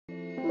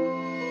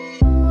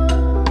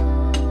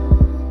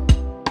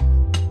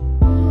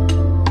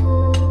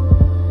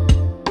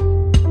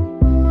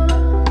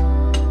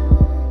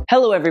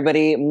Hello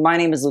everybody, my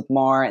name is Luke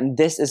Marr and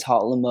this is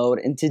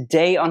HauteLeMode, and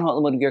today on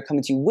HauteLeMode we are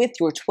coming to you with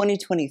your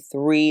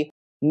 2023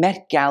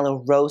 Met Gala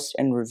Roast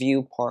and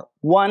Review Part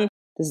 1.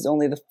 This is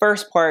only the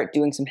first part,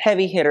 doing some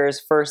heavy hitters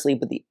firstly,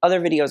 but the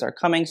other videos are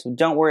coming, so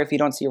don't worry if you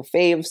don't see your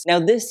faves. Now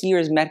this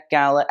year's Met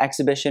Gala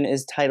exhibition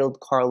is titled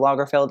Karl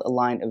Lagerfeld, A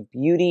Line of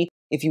Beauty.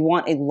 If you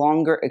want a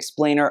longer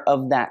explainer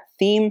of that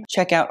theme,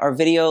 check out our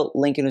video,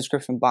 link in the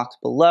description box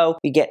below.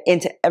 We get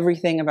into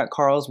everything about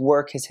Karl's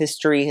work, his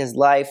history, his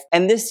life.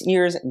 And this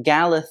year's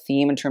gala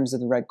theme in terms of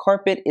the red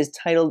carpet is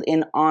titled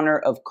In Honor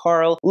of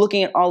Karl,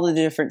 looking at all the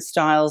different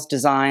styles,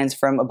 designs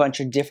from a bunch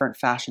of different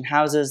fashion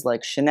houses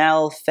like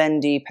Chanel,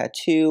 Fendi,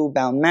 Patou,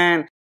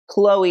 Balmain,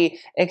 Chloé,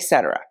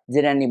 etc.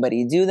 Did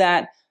anybody do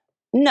that?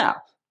 No.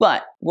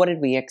 But what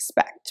did we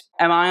expect?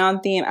 Am I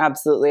on theme?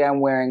 Absolutely. I'm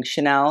wearing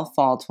Chanel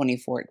Fall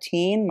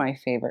 2014, my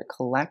favorite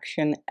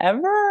collection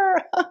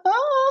ever.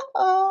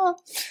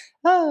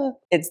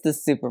 It's the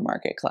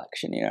supermarket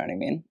collection, you know what I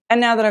mean? And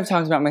now that I've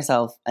talked about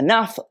myself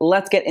enough,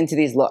 let's get into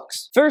these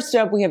looks. First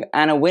up, we have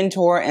Anna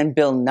Wintour and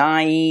Bill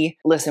Nighy.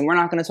 Listen, we're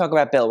not going to talk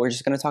about Bill, we're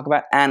just going to talk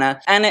about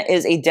Anna. Anna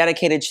is a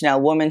dedicated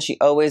Chanel woman. She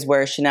always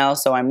wears Chanel,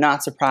 so I'm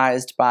not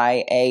surprised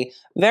by a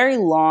very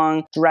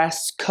long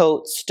dress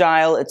coat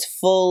style. It's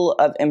full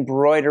of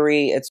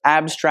embroidery, it's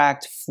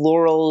abstract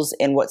florals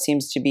in what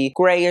seems to be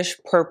grayish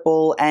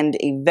purple and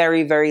a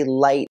very, very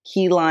light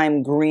key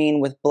lime green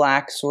with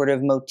black sort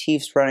of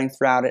motifs running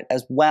throughout it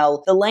as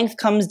well. The length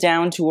comes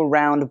down to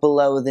around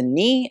below the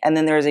knee, and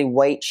then there's a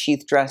white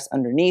sheath dress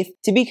underneath.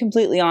 To be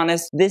completely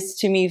honest, this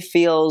to me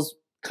feels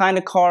kind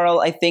of Karl.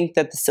 I think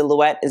that the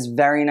silhouette is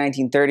very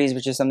 1930s,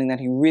 which is something that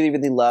he really,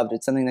 really loved.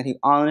 It's something that he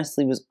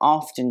honestly was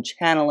often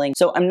channeling.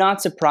 So I'm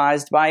not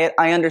surprised by it.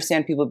 I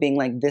understand people being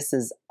like, this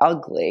is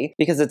ugly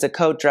because it's a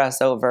coat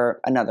dress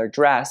over another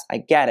dress. I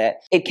get it.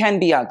 It can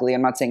be ugly.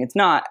 I'm not saying it's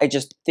not. I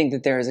just think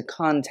that there is a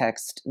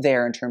context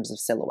there in terms of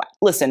silhouette.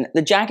 Listen,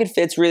 the jacket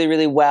fits really,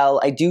 really well.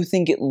 I do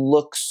think it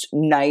looks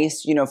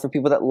nice, you know, for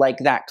people that like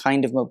that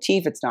kind of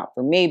motif. It's not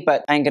for me,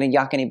 but I ain't gonna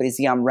yuck anybody's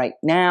yum right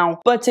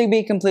now. But to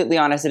be completely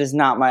honest, it is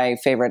not my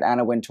favorite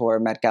Anna Wintour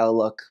Met Gala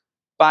look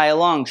by a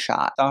long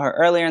shot. Saw her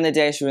earlier in the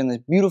day. She was in this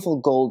beautiful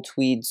gold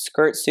tweed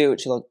skirt suit.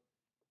 She looked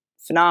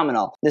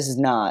phenomenal. This is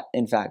not,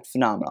 in fact,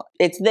 phenomenal.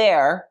 It's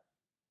there,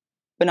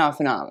 but not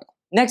phenomenal.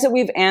 Next up,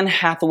 we have Anne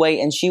Hathaway,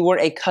 and she wore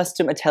a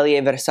custom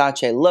Atelier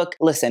Versace look.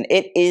 Listen,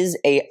 it is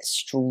a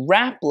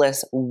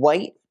strapless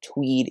white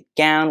tweed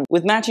gown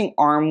with matching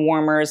arm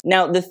warmers.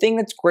 Now, the thing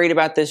that's great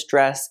about this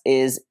dress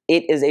is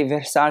it is a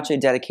Versace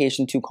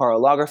dedication to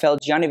Karl Lagerfeld.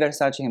 Gianni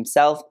Versace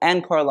himself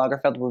and Karl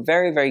Lagerfeld were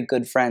very, very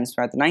good friends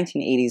throughout the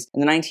 1980s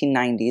and the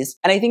 1990s.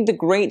 And I think the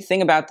great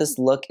thing about this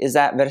look is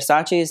that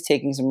Versace is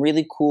taking some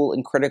really cool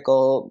and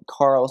critical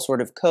Karl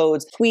sort of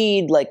codes.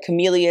 Tweed, like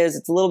camellias,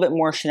 it's a little bit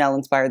more Chanel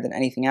inspired than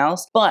anything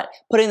else, but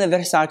putting the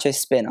Versace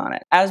spin on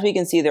it. As we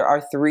can see, there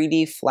are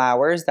 3D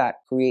flowers that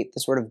create the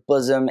sort of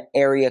bosom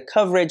area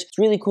coverage. It's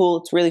really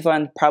cool. It's really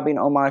fun. Probably an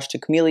homage to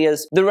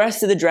camellias. The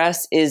rest of the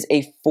dress is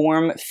a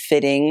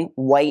form-fitting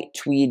white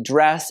tweed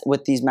dress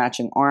with these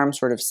matching arm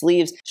sort of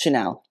sleeves.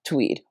 Chanel,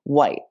 tweed,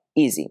 white.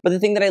 Easy. But the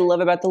thing that I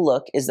love about the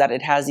look is that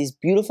it has these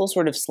beautiful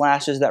sort of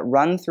slashes that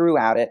run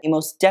throughout it.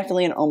 Most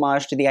definitely an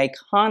homage to the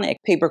iconic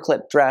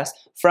paperclip dress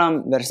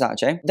from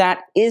Versace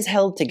that is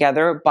held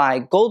together by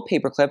gold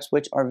paper clips,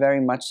 which are very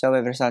much so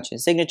a Versace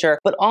signature,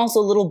 but also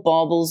little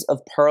baubles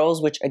of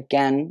pearls, which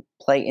again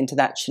play into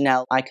that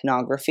Chanel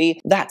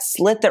iconography. That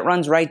slit that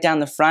runs right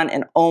down the front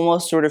and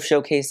almost sort of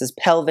showcases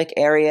pelvic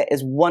area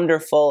is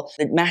wonderful.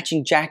 The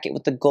matching jacket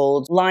with the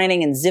gold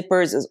lining and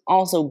zippers is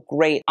also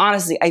great.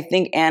 Honestly, I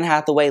think Anne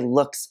Hathaway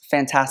looks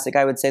fantastic.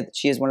 I would say that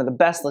she is one of the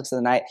best looks of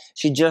the night.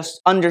 She just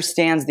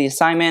understands the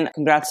assignment.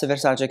 Congrats to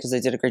Versace because they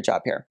did a great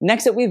job here.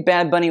 Next up, we have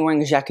Bad Bunny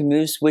wearing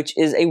Jacquemus, which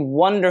is a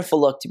wonderful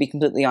look, to be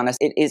completely honest.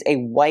 It is a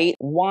white,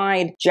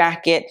 wide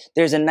jacket.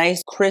 There's a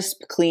nice,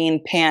 crisp,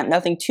 clean pant,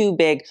 nothing too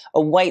big,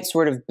 a white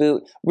sort of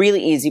boot,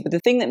 really easy. But the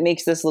thing that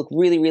makes this look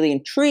really, really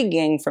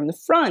intriguing from the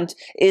front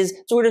is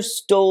sort of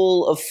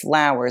stole of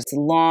flowers. It's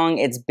long,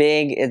 it's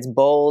big, it's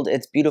bold,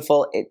 it's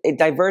beautiful. It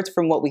diverts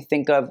from what we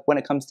think of when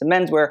it comes to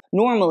menswear.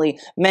 Normally,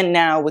 men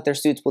now with their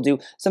suits will do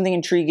something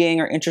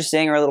intriguing or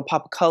interesting or a little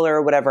pop of color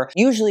or whatever.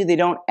 Usually they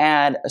don't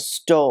add a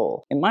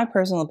stole. In my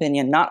personal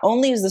opinion, not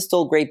only is the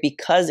stole great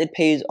because it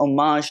pays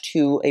homage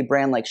to a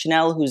brand like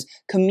Chanel, whose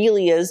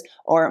camellias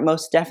are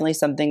most definitely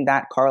something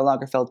that Karl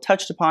Lagerfeld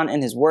touched upon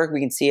in his work. We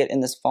can see it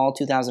in this fall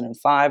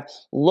 2005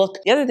 look.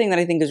 The other thing that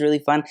I think is really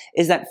fun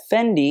is that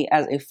Fendi,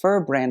 as a fur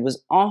brand,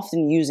 was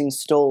often using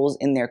stoles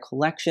in their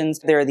collections.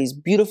 There are these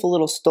beautiful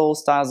little stole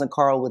styles that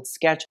Karl would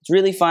sketch. It's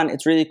really fun.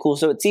 It's really cool.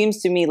 So it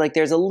seems to me like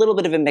there's a little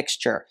bit of a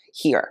mixture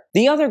here.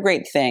 The other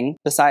great thing,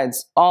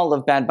 besides all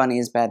of Bad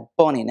Bunny's bad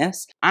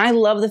boniness, I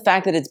love the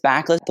fact that it's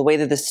backless. The way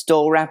that the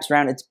stole wraps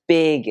around, it's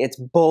big, it's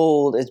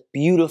bold, it's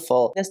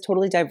beautiful. This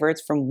totally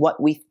diverts from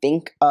what we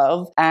think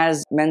of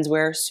as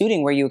menswear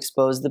suiting, where you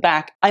expose the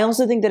back. I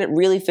also think think that it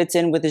really fits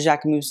in with the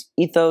Jacquemus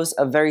ethos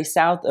of very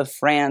south of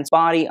France,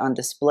 body on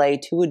display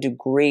to a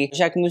degree.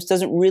 Jacquemus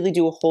doesn't really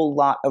do a whole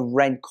lot of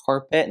red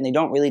carpet, and they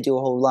don't really do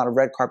a whole lot of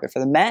red carpet for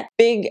the Met.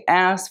 Big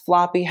ass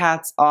floppy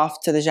hats off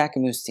to the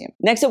Jacquemus team.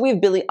 Next up, we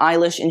have Billie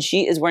Eilish, and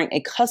she is wearing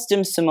a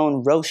custom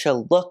Simone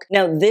Rocha look.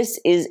 Now, this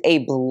is a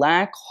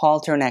black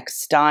halter neck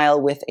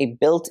style with a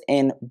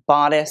built-in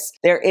bodice.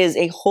 There is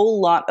a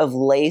whole lot of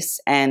lace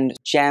and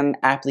gem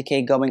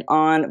applique going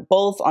on,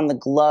 both on the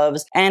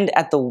gloves and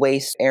at the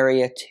waist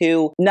area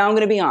too. Now, I'm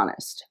gonna be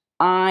honest.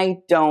 I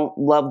don't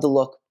love the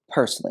look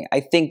personally. I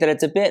think that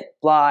it's a bit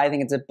blah, I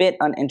think it's a bit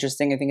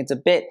uninteresting, I think it's a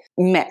bit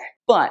meh.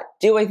 But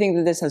do I think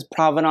that this has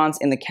provenance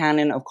in the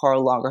canon of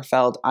Karl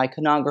Lagerfeld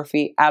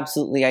iconography?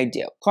 Absolutely I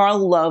do. Karl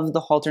loved the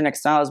halter neck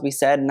style, as we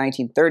said, in the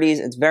 1930s.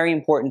 It's very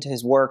important to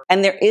his work.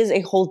 And there is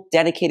a whole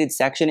dedicated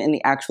section in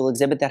the actual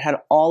exhibit that had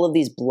all of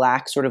these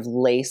black sort of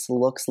lace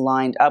looks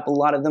lined up. A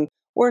lot of them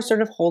were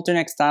sort of halter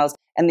neck styles,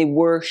 and they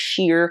were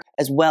sheer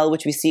as well,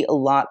 which we see a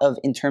lot of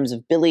in terms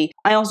of Billie.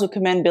 I also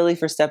commend Billie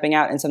for stepping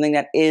out in something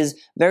that is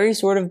very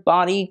sort of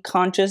body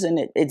conscious,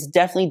 and it's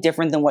definitely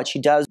different than what she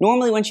does.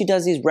 Normally when she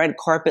does these red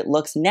carpet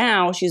looks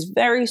now, she's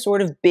very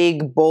sort of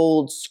big,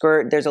 bold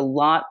skirt. There's a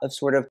lot of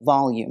sort of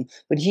volume,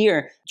 but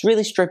here it's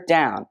really stripped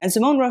down. And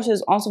Simone Rocha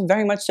is also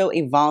very much so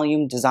a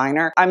volume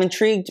designer. I'm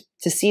intrigued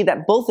to see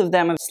that both of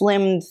them have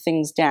slimmed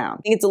things down.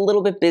 I think it's a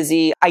little bit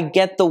busy. I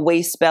get the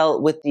waist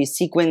belt with the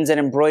sequins and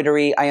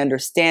embroidery. I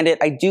understand it.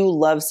 I do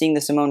love seeing the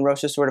Simone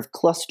Rocha sort of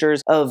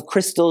clusters of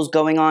crystals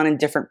going on in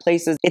different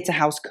places. It's a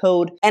house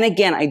code. And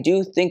again, I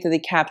do think that they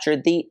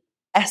captured the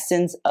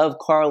essence of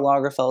Karl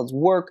Lagerfeld's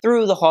work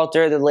through the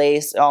halter, the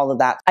lace, all of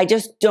that. I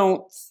just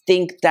don't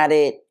think that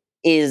it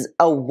is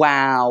a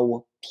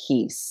wow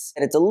piece.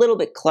 And it's a little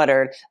bit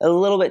cluttered, a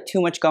little bit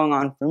too much going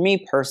on for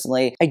me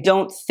personally. I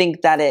don't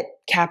think that it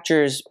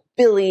captures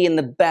Billie in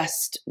the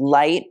best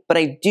light, but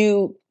I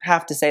do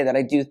have to say that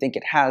I do think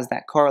it has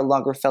that Karl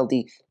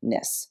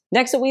Lagerfeldy-ness.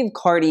 Next up, we have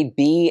Cardi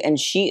B, and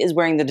she is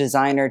wearing the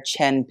designer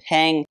Chen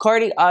Peng.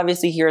 Cardi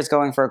obviously here is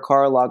going for a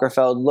Karl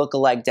Lagerfeld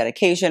look-alike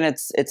dedication.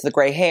 It's the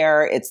gray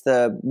hair, it's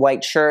the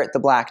white shirt, the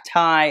black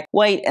tie,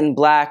 white and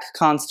black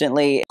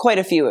constantly. Quite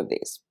a few of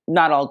these.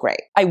 Not all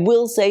great. I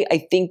will say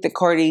I think that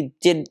Cardi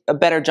did a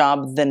better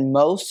job than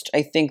most.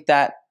 I think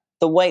that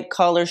the white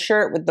collar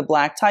shirt with the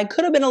black tie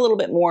could have been a little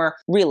bit more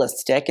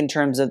realistic in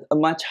terms of a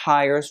much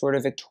higher sort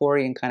of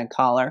Victorian kind of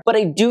collar. But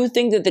I do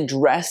think that the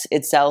dress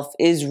itself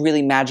is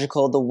really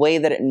magical. The way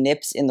that it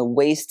nips in the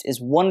waist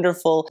is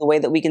wonderful. The way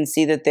that we can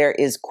see that there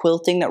is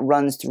quilting that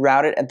runs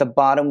throughout it. At the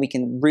bottom, we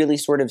can really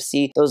sort of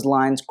see those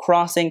lines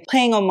crossing,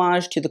 paying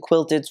homage to the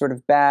quilted sort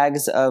of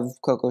bags of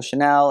Coco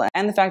Chanel,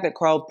 and the fact that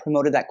Karl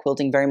promoted that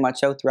quilting very much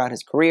so throughout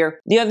his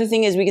career. The other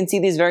thing is we can see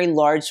these very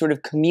large sort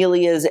of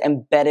camellias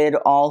embedded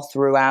all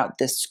throughout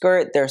this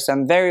skirt. There's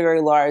some very,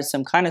 very large,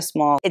 some kind of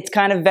small. It's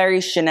kind of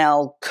very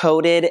Chanel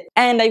coded.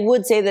 And I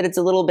would say that it's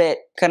a little bit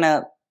kind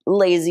of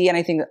lazy, and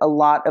I think a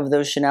lot of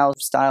those Chanel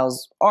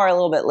styles are a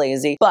little bit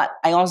lazy. But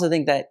I also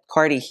think that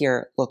Cardi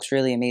here looks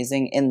really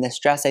amazing in this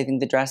dress. I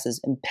think the dress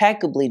is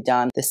impeccably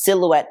done. The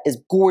silhouette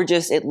is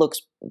gorgeous. It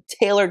looks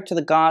tailored to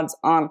the gods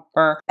on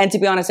her. And to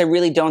be honest, I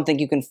really don't think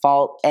you can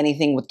fault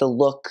anything with the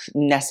look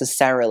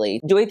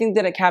necessarily. Do I think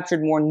that it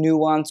captured more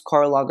nuanced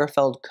Karl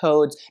Lagerfeld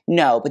codes?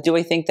 No. But do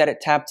I think that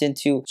it tapped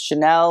into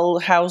Chanel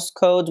house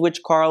codes,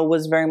 which Karl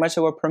was very much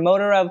so a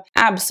promoter of?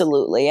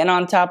 Absolutely. And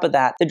on top of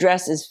that, the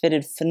dress is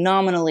fitted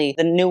phenomenally.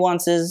 The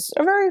nuances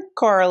are very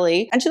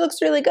Karl-y, and she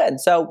looks really good.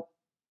 So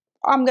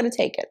I'm gonna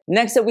take it.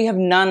 Next up, we have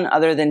none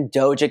other than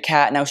Doja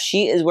Cat. Now,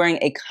 she is wearing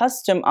a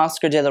custom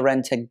Oscar de la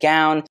Renta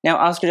gown. Now,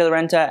 Oscar de la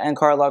Renta and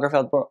Karl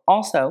Lagerfeld were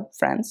also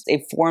friends.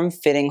 A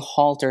form-fitting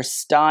halter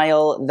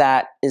style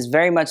that is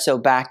very much so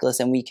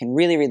backless, and we can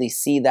really, really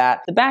see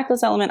that. The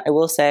backless element, I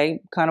will say,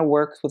 kind of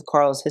works with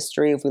Karl's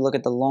history. If we look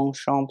at the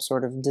Longchamp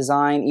sort of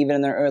design, even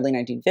in the early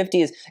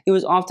 1950s, he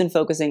was often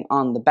focusing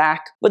on the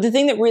back. But the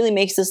thing that really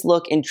makes this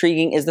look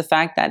intriguing is the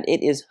fact that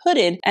it is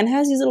hooded and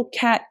has these little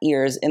cat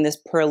ears in this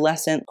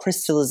pearlescent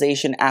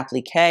crystallization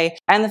applique,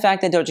 and the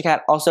fact that Doja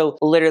Cat also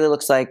literally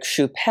looks like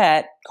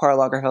Choupette, Karl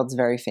Lagerfeld's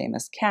very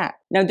famous cat.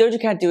 Now, Doja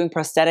Cat doing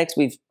prosthetics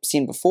we've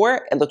seen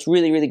before. It looks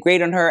really, really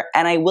great on her,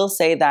 and I will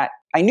say that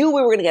I knew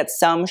we were going to get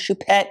some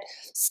Choupette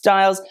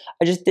styles.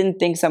 I just didn't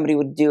think somebody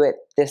would do it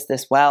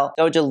this well.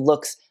 Doja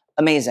looks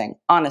amazing.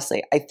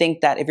 Honestly, I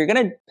think that if you're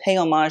going to pay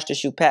homage to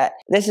Choupette,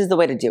 this is the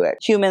way to do it.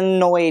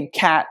 Humanoid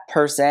cat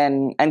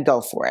person, and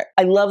go for it.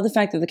 I love the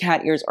fact that the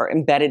cat ears are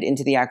embedded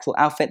into the actual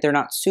outfit. They're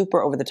not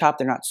super over the top.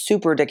 They're not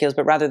super ridiculous,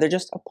 but rather they're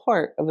just a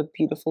part of a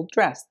beautiful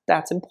dress.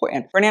 That's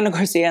important. Fernando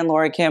Garcia and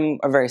Laura Kim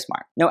are very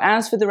smart. Now,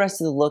 as for the rest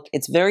of the look,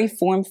 it's very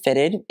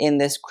form-fitted in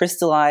this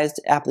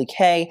crystallized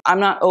applique. I'm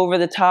not over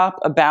the top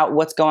about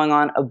what's going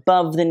on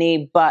above the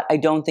knee, but I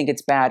don't think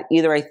it's bad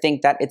either. I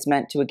think that it's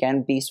meant to,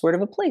 again, be sort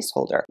of a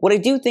placeholder. What I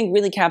do think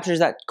really captures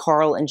that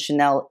Karl and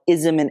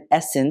Chanel-ism in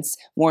essence,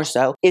 more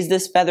so, is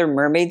this feather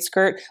mermaid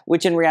skirt,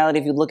 which in reality,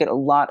 if you look at a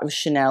lot of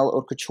Chanel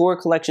haute couture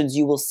collections,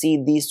 you will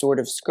see these sort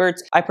of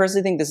skirts. I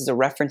personally think this is a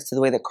reference to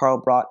the way that Karl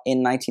brought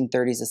in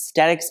 1930s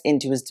aesthetics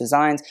into his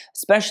designs,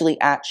 especially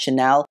at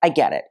Chanel. I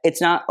get it.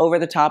 It's not over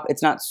the top.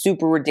 It's not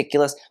super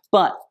ridiculous,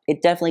 but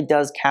it definitely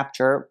does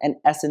capture an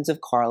essence of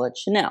Karl at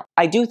Chanel.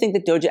 I do think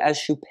that Doja as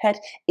Choupette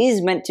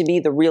is meant to be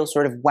the real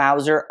sort of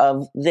wowzer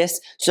of this,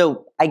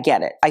 so I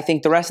get it. I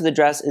think the rest of the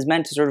dress is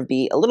meant to sort of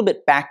be a little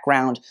bit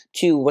background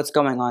to what's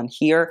going on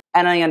here,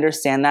 and I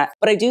understand that.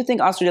 But I do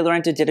think Oscar de la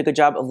Renta did a good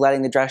job of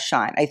letting the dress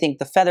shine. I think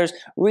the feathers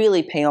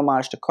really pay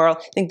homage to Karl.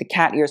 I think the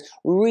cat ears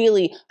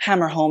really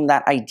hammer home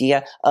that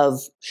idea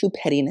of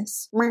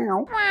Choupettiness.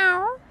 Meow.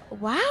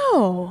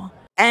 Wow.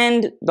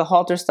 And the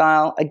halter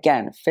style,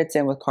 again, fits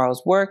in with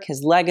Karl's work,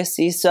 his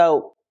legacy,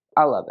 so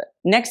I love it.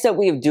 Next up,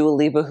 we have Dua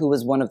Lipa, who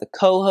was one of the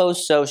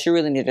co-hosts, so she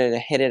really needed to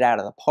hit it out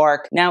of the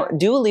park. Now,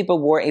 Dua Lipa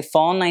wore a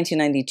fall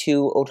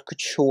 1992 haute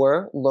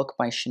couture look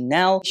by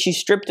Chanel. She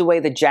stripped away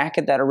the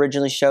jacket that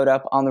originally showed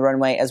up on the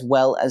runway, as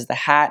well as the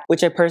hat,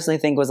 which I personally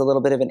think was a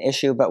little bit of an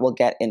issue, but we'll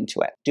get into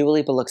it. Dua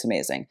Lipa looks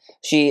amazing.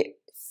 She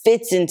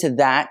fits into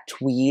that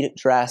tweed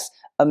dress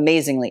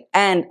amazingly.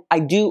 And I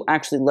do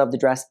actually love the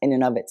dress in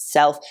and of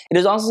itself. It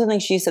is also something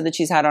she said that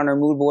she's had on her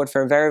mood board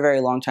for a very,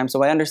 very long time.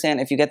 So I understand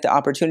if you get the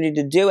opportunity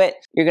to do it,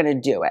 you're going to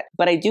do it.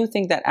 But I do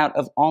think that out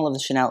of all of the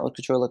Chanel haute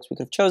couture looks we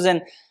could have chosen,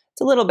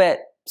 it's a little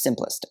bit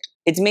simplistic.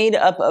 It's made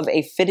up of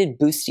a fitted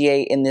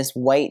bustier in this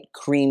white,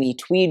 creamy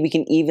tweed. We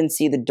can even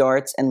see the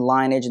darts and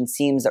lineage and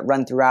seams that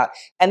run throughout.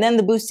 And then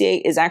the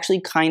bustier is actually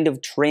kind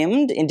of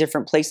trimmed in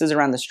different places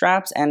around the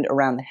straps and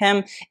around the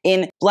hem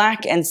in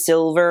black and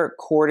silver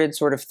corded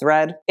sort of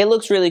thread. It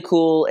looks really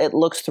cool. It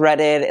looks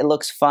threaded. It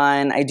looks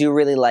fun. I do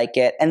really like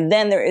it. And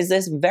then there is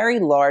this very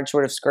large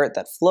sort of skirt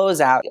that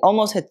flows out. It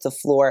almost hits the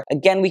floor.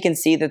 Again, we can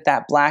see that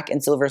that black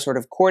and silver sort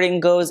of cording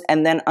goes.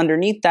 And then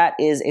underneath that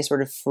is a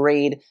sort of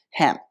frayed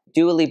hem.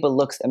 Dua Lipa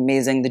looks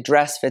amazing. The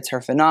dress fits her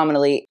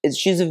phenomenally.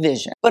 She's a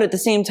vision. But at the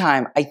same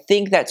time, I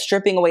think that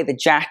stripping away the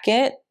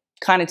jacket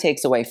kind of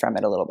takes away from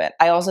it a little bit.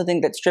 I also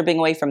think that stripping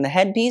away from the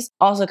headpiece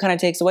also kind of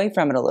takes away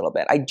from it a little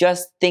bit. I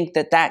just think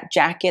that that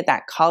jacket,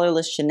 that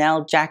collarless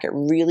Chanel jacket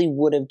really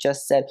would have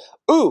just said,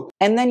 ooh,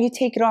 and then you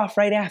take it off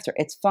right after.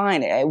 It's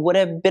fine. It would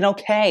have been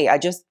okay. I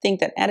just think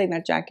that adding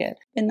that jacket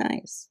would have been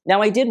nice.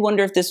 Now, I did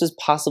wonder if this was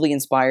possibly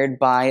inspired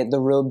by the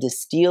robe de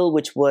style,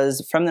 which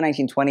was from the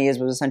 1920s,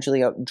 was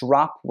essentially a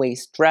drop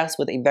waist dress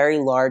with a very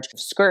large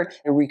skirt,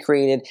 a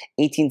recreated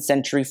 18th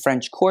century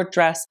French court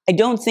dress. I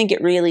don't think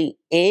it really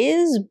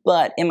is,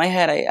 but in my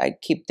head, I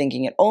keep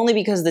thinking it only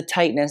because the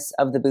tightness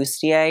of the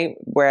bustier,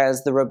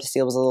 whereas the robe de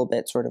style was a little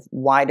bit sort of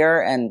wider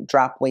and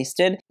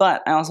drop-waisted.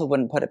 But I also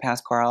wouldn't put it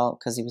past Karl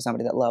because he was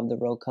somebody that loved the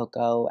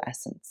Rococo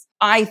essence.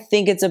 I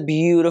think it's a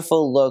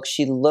beautiful look.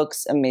 She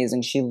looks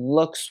amazing. She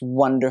looks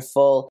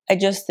wonderful. I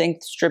just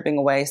think stripping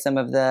away some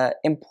of the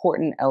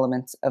important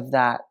elements of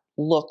that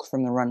look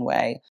from the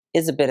runway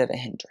is a bit of a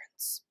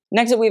hindrance.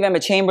 Next up, we have Emma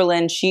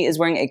Chamberlain. She is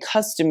wearing a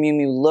custom Miu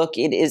Miu look.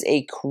 It is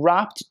a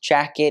cropped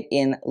jacket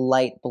in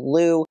light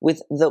blue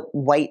with the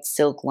white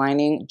silk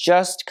lining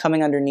just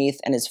coming underneath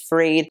and is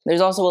frayed. There's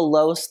also a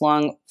low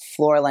slung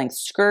floor-length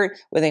skirt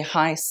with a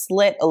high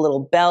slit, a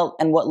little belt,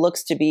 and what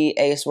looks to be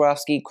a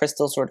Swarovski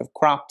crystal sort of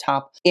crop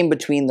top in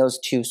between those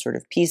two sort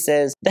of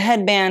pieces. The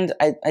headband,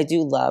 I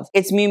do love.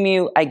 It's Miu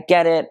Miu. I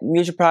get it.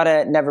 Miuccia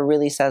Prada never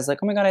really says like,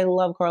 oh my God, I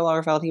love Karl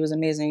Lagerfeld. He was an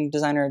amazing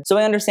designer. So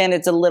I understand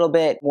it's a little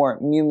bit more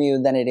Miu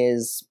Miu than it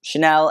is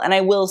Chanel. And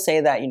I will say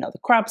that, you know, the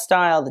crop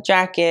style, the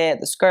jacket,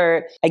 the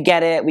skirt, I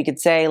get it. We could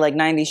say like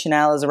 90s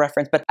Chanel as a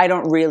reference, but I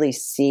don't really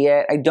see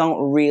it. I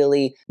don't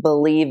really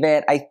believe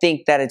it. I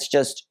think that it's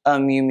just a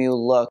Miu Miu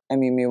look.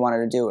 And Miu Miu wanted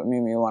to do what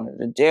Miu Miu wanted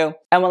to do.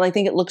 And while I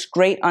think it looks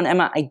great on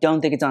Emma, I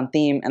don't think it's on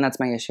theme. And that's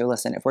my issue.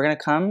 Listen, if we're going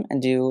to come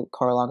and do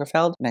Karl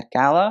Lagerfeld, Met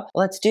Gala,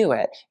 let's do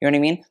it. You know what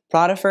I mean?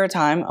 Prada for a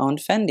time owned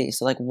Fendi.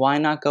 So like, why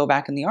not go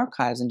back in the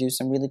archives and do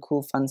some really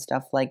cool, fun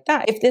stuff like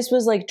that? If this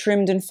was like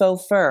trimmed in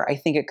faux fur, I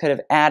think it could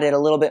have added a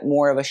little bit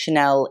more of a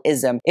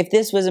Chanel-ism. If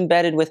this was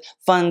embedded with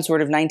fun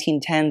sort of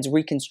 1910s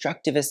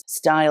reconstructivist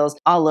styles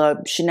a la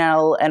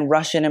Chanel and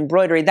Russian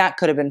embroidery, that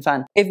could have been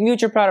fun. If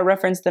Miuccia Prada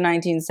referenced the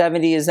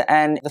 1970s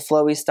and the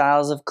flowy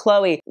styles of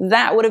Chloé,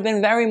 that would have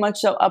been very much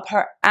so up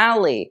her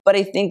alley. But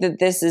I think that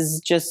this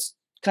is just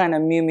kind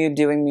of Miu Miu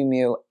doing Miu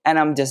Miu, and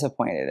I'm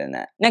disappointed in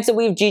that. Next up,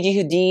 we have Gigi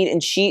Hadid,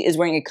 and she is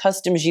wearing a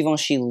custom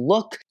Givenchy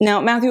look.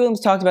 Now, Matthew Williams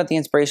talked about the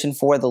inspiration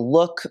for the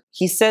look.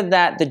 He said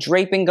that the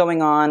draping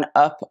going on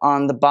up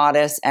on the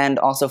bodice and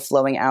also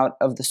flowing out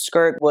of the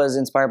skirt was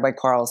inspired by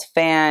Karl's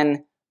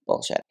fan.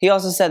 Bullshit. He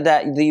also said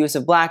that the use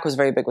of black was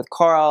very big with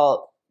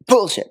Karl.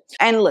 Bullshit.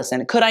 And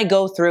listen, could I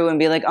go through and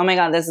be like, oh my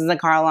god, this is a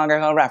Karl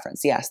Lagerfeld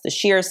reference? Yes. The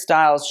sheer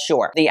styles,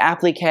 sure. The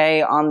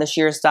applique on the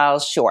sheer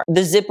styles, sure.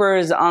 The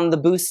zippers on the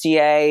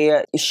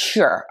bustier,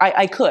 sure.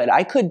 I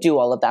could do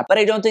all of that, but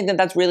I don't think that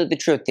that's really the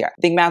truth here.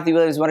 I think Matthew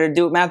Williams wanted to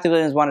do what Matthew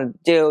Williams wanted to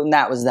do, and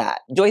that was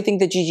that. Do I think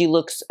that Gigi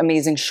looks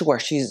amazing? Sure.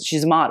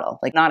 She's a model.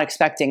 Like, not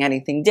expecting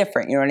anything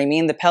different, you know what I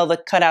mean? The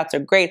pelvic cutouts are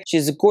great.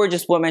 She's a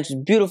gorgeous woman. She's a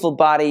beautiful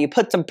body. You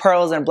put some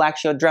pearls and a black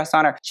shield dress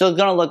on her, she's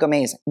gonna look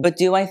amazing. But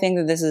do I think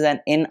that this is an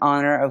in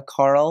honor of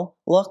Karl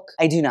look?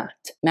 I do not.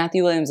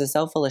 Matthew Williams is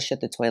so full of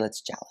shit the toilet's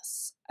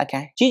jealous.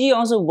 Okay. Gigi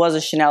also was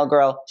a Chanel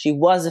girl. She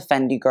was a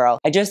Fendi girl.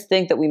 I just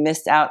think that we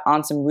missed out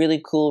on some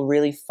really cool,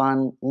 really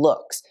fun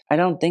looks. I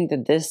don't think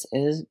that this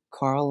is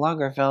Karl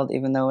Lagerfeld,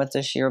 even though it's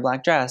a sheer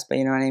black dress, but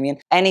you know what I mean?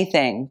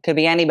 Anything. Could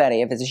be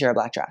anybody if it's a sheer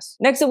black dress.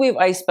 Next up, we have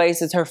Ice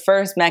Spice. It's her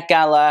first Met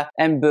Gala,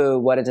 and boo,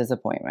 what a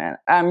disappointment.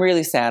 I'm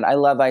really sad. I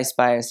love Ice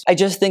Spice. I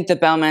just think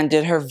that Balmain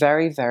did her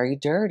very, very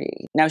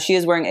dirty. Now, she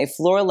is wearing a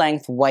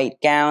floor-length white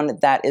gown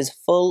that is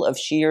full of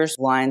sheer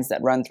lines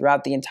that run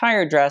throughout the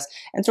entire dress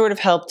and sort of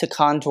help to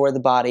contour the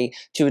body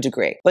to a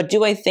degree. But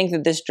do I think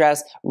that this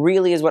dress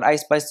really is what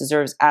Ice Spice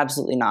deserves?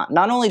 Absolutely not.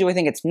 Not only do I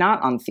think it's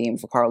not on theme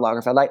for Karl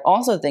Lagerfeld, I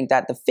also think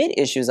that the fit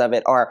issues of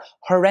it are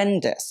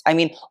horrendous. I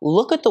mean,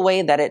 look at the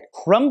way that it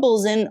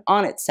crumbles in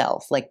on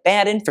itself, like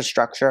bad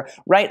infrastructure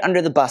right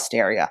under the bust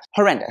area.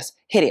 Horrendous,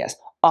 hideous,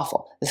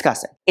 awful,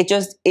 disgusting. It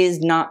just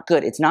is not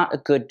good. It's not a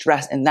good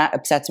dress, and that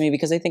upsets me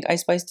because I think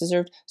Ice Spice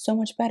deserved so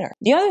much better.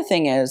 The other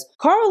thing is,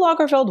 Karl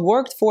Lagerfeld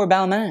worked for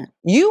Balmain.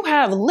 You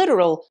have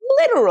literal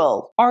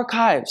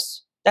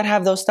archives that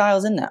have those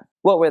styles in them.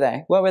 What were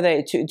they? What were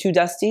they? Too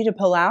dusty to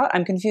pull out?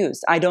 I'm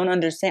confused. I don't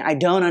understand. I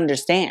don't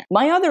understand.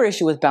 My other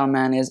issue with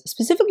Balmain is,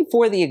 specifically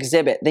for the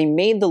exhibit, they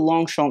made the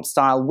Longchamp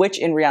style, which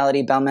in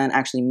reality Balmain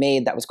actually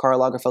made. That was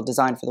Karl Lagerfeld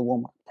designed for the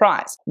Walmart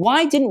prize.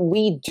 Why didn't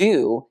we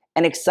do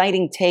an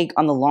exciting take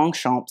on the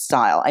Longchamp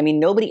style? I mean,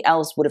 nobody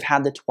else would have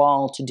had the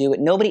toile to do it.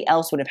 Nobody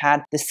else would have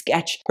had the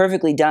sketch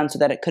perfectly done so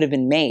that it could have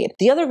been made.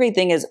 The other great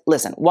thing is,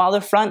 listen, while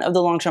the front of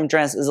the Longchamp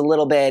dress is a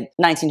little bit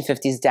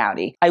 1950s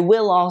dowdy, I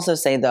will also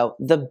say though,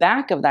 the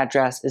back of that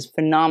dress is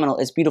phenomenal.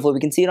 It's beautiful. We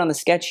can see it on the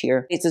sketch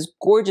here. It's this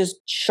gorgeous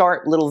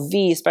sharp little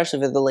V, especially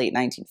for the late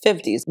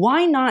 1950s.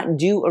 Why not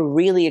do a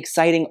really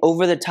exciting,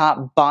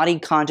 over-the-top,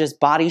 body-conscious,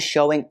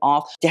 body-showing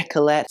off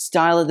décolleté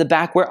style at the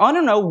back where, I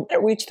don't know, let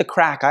it reach the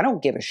crack. I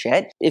don't give a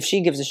shit. If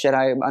she gives a shit,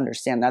 I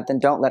understand that, then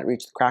don't let it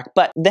reach the crack.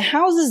 But the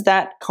houses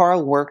that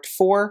Karl worked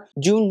for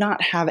do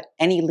not have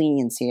any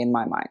leniency in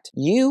my mind.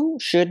 You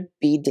should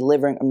be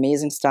delivering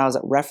amazing styles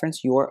that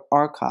reference your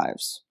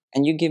archives.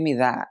 And you give me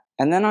that.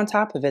 And then on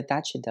top of it,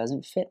 that shit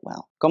doesn't fit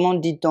well.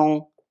 Comment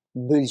dit-on?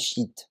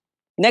 Bullshit.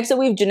 Next up,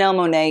 we have Janelle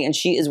Monáe, and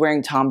she is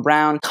wearing Thom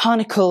Browne.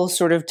 Conical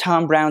sort of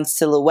Thom Browne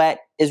silhouette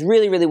is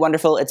really, really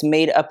wonderful. It's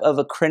made up of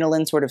a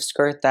crinoline sort of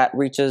skirt that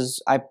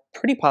reaches, I'm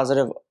pretty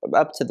positive,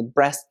 up to the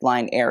breast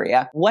line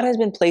area. What has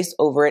been placed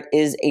over it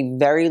is a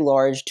very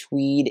large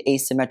tweed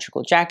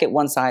asymmetrical jacket.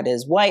 One side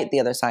is white,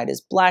 the other side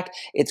is black.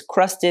 It's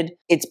crusted.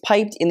 It's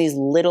piped in these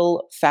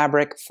little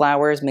fabric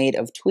flowers made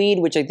of tweed,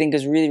 which I think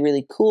is really,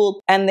 really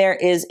cool. And there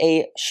is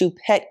a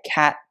choupette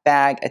cat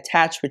bag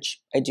attached, which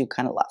I do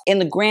kind of love. In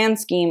the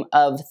grand scheme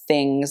of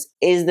things,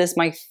 is this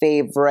my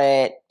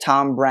favorite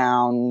Thom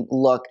Browne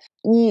look?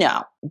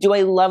 No. Do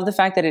I love the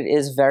fact that it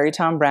is very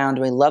Thom Browne?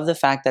 Do I love the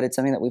fact that it's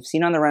something that we've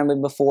seen on the runway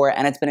before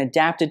and it's been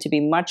adapted to be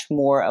much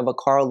more of a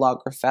Karl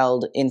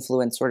Lagerfeld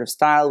influence sort of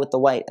style with the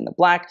white and the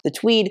black, the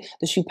tweed,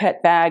 the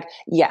choupette bag?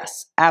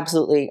 Yes,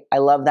 absolutely. I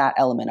love that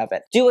element of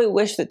it. Do I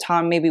wish that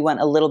Thom maybe went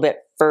a little bit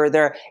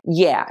further?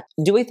 Yeah.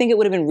 Do I think it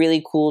would have been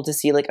really cool to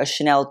see like a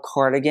Chanel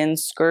cardigan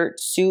skirt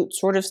suit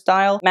sort of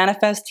style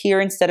manifest here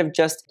instead of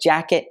just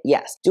jacket?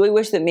 Yes. Do I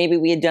wish that maybe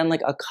we had done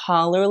like a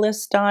collarless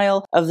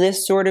style of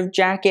this sort of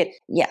jacket?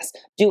 Yes.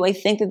 Do I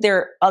think that there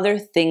are other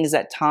things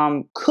that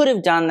Thom could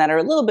have done that are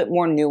a little bit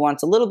more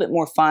nuanced, a little bit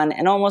more fun,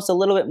 and almost a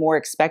little bit more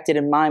expected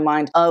in my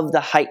mind of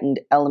the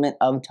heightened element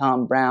of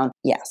Thom Browne?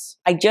 Yes.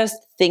 I just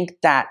think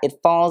that it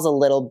falls a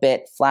little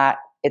bit flat.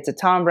 It's a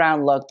Thom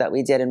Browne look that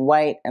we did in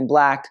white and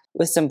black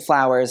with some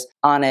flowers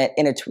on it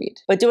in a tweed.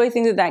 But do I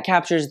think that that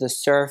captures the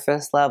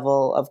surface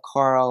level of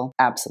Karl?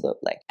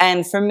 Absolutely.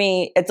 And for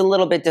me, it's a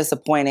little bit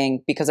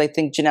disappointing because I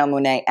think Janelle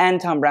Monáe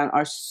and Thom Browne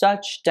are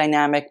such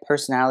dynamic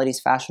personalities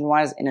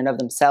fashion-wise in and of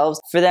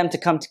themselves. For them to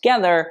come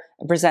together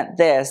and present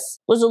this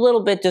was a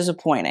little bit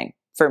disappointing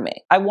for me.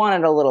 I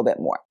wanted a little bit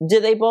more. Do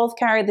they both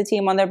carry the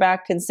team on their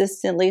back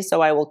consistently, so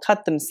I will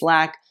cut them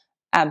slack?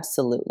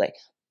 Absolutely.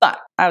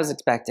 But I was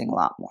expecting a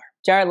lot more.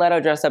 Jared Leto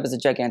dressed up as a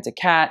gigantic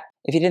cat.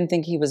 If you didn't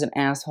think he was an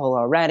asshole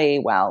already,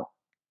 well,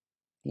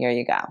 here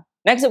you go.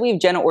 Next up, we have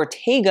Jenna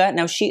Ortega.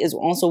 Now, she is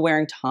also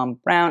wearing Thom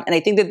Browne, and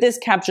I think that this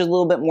captures a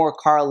little bit more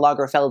Karl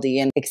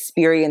Lagerfeldian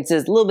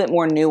experiences, a little bit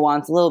more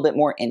nuance, a little bit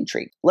more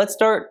intrigue. Let's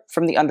start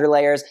from the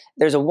underlayers.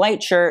 There's a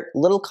white shirt,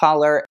 little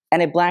collar,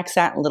 and a black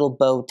satin little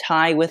bow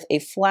tie with a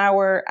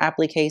flower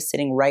applique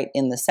sitting right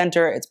in the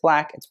center. It's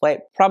black, it's white,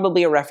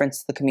 probably a reference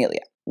to the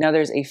camellia. Now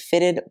there's a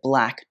fitted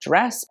black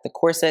dress. The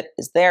corset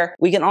is there.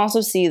 We can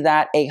also see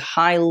that a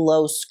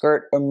high-low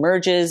skirt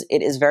emerges.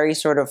 It is very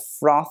sort of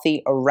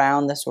frothy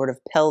around the sort of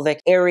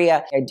pelvic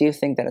area. I do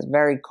think that is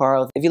very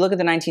Karl. If you look at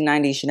the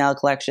 1990s Chanel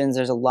collections,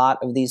 there's a lot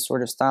of these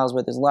sort of styles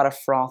where there's a lot of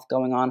froth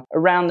going on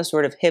around the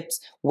sort of hips,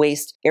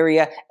 waist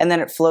area, and then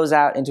it flows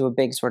out into a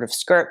big sort of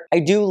skirt. I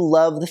do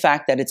love the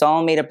fact that it's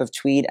all made up of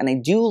tweed, and I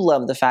do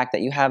love the fact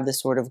that you have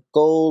this sort of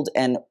gold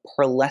and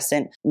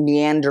pearlescent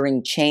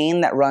meandering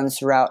chain that runs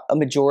throughout a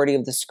majority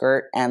of the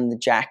skirt and the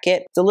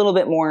jacket. It's a little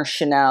bit more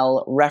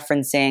Chanel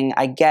referencing.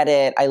 I get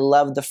it. I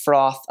love the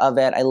froth of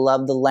it. I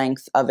love the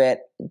length of it.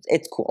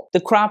 It's cool.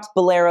 The cropped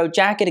bolero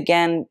jacket,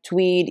 again,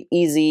 tweed,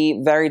 easy,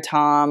 very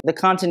Tom. The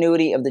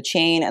continuity of the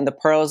chain and the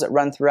pearls that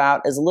run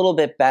throughout is a little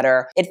bit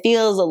better. It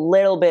feels a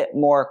little bit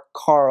more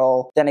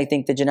Karl than I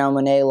think the Janelle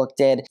Monáe look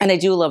did. And I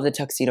do love the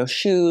tuxedo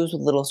shoes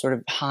with little sort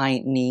of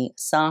high knee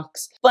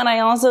socks. But I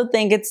also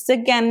think it's,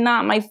 again,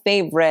 not my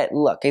favorite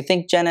look. I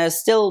think Jenna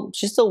is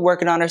she's still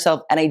working on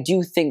herself. And I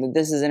do think that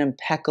this is an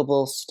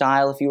impeccable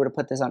style. If you were to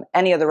put this on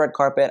any other red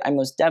carpet, I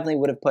most definitely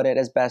would have put it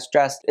as best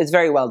dressed. It's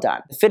very well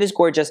done. The fit is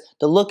gorgeous.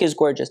 The look is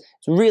gorgeous.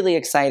 It's really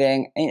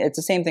exciting. It's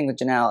the same thing with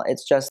Janelle.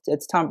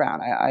 It's Tom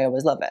Brown. I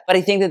always love it. But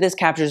I think that this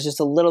captures just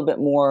a little bit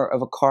more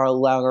of a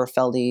Karl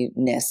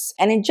Lagerfeld-ness.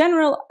 And in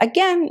general,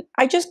 again,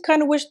 I just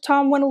kind of wish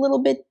Tom went a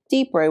little bit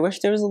deeper. I wish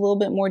there was a little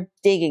bit more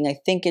digging. I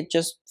think it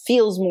just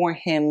feels more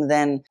him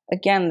than,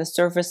 again, the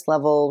surface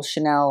level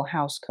Chanel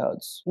house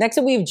codes. Next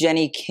up, we have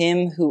Jenny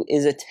Kim, who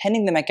is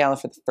attending the Met Gala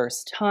for the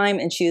first time,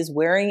 and she is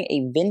wearing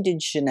a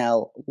vintage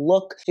Chanel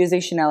look. She is a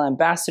Chanel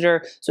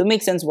ambassador, so it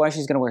makes sense why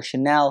she's going to wear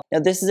Chanel. Now,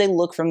 this is a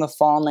look from the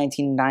fall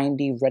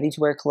 1990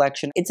 ready-to-wear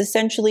collection. It's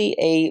essentially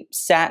a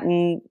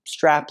satin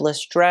strapless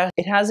dress.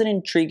 It has an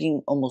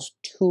intriguing, almost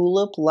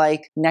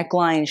tulip-like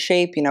neckline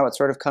shape. You know, it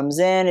sort of comes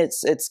in,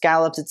 it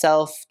scallops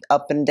itself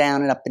up and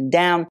down and up and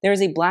down. There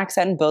is a black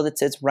satin bow that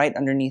sits right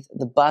underneath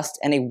the bust,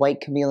 and a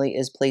white camellia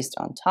is placed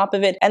on top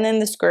of it. And then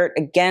the skirt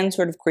again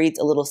sort of creates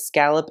a little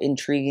scallop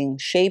intriguing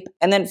shape,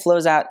 and then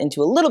flows out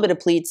into a little bit of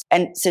pleats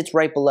and sits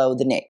right below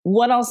the nape.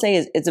 What I'll say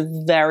is it's a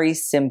very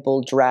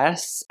simple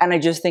dress, and I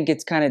just think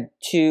it's kind of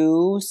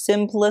too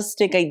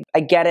simplistic. I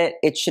get it.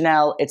 It's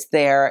Chanel. It's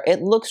there.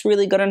 It looks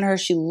really good on her.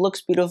 She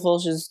looks beautiful.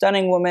 She's a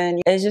stunning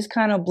woman. It's just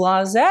kind of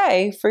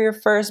blasé for your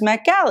first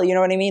Met Gala. You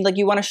know what I mean? Like,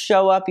 you want to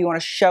show up, you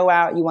want to show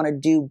out, you want to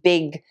do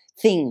big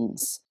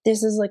things.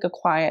 This is like a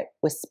quiet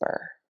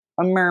whisper,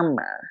 a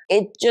murmur.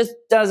 It just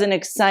doesn't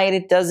excite,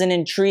 it doesn't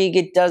intrigue,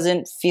 it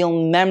doesn't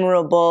feel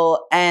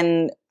memorable,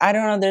 and I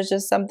don't know, there's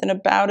just something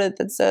about it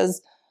that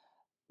says,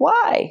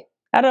 why?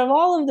 Out of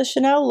all of the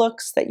Chanel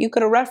looks that you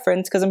could have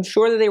referenced, because I'm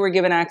sure that they were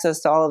given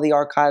access to all of the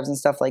archives and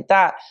stuff like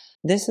that,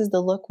 this is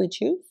the look we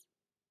choose?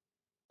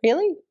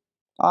 Really?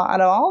 Out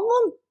of all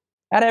of them?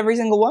 Out of every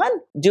single one?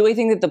 Do I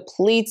think that the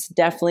pleats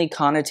definitely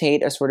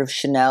connotate a sort of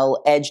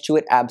Chanel edge to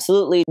it?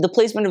 Absolutely. The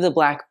placement of the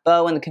black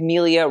bow and the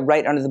camellia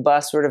right under the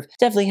bust sort of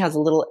definitely has a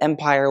little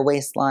empire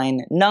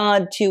waistline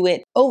nod to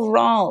it.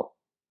 Overall,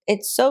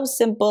 it's so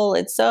simple,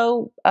 it's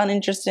so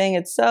uninteresting,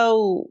 it's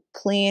so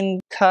clean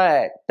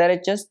cut that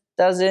it just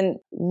doesn't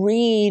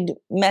read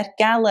Met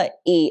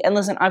Gala-y. And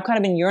listen, I've kind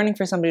of been yearning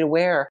for somebody to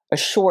wear a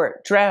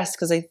short dress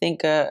because I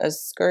think a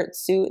skirt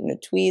suit and a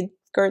tweed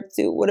skirt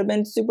suit would have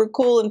been super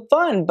cool and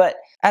fun, but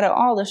out of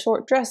all the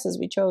short dresses,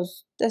 we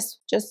chose this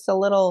just a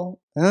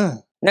little,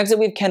 Next up,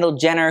 we have Kendall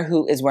Jenner,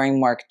 who is wearing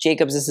Marc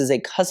Jacobs. This is a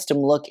custom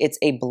look. It's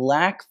a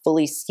black,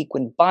 fully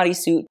sequined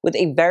bodysuit with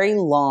a very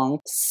long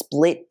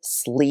split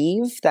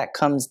sleeve that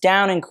comes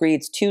down and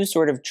creates two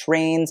sort of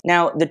trains.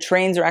 Now, the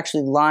trains are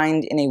actually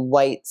lined in a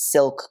white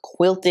silk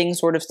quilting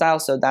sort of style,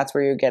 so that's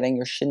where you're getting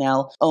your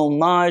Chanel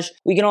homage.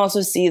 We can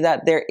also see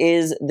that there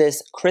is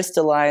this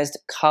crystallized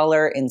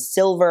collar in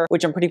silver,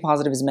 which I'm pretty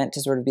positive is meant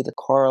to sort of be the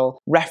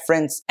Karl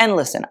reference. And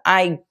listen,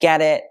 I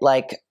get it,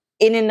 like,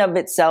 in and of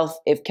itself,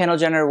 if Kendall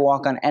Jenner would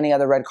walk on any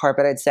other red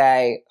carpet, I'd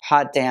say,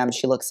 hot damn,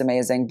 she looks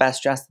amazing.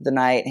 Best dressed of the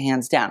night,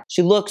 hands down.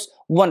 She looks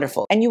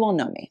wonderful. And you all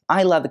know me.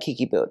 I love a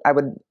Kiki boot. I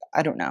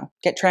don't know,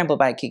 get trampled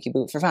by a Kiki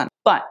boot for fun.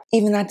 But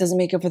even that doesn't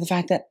make up for the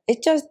fact that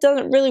it just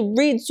doesn't really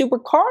read super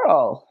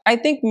Karl. I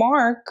think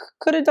Marc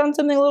could have done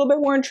something a little bit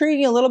more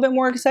intriguing, a little bit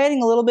more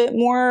exciting, a little bit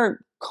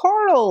more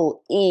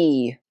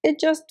Karl-y. It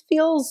just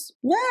feels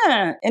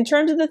meh in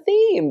terms of the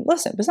theme.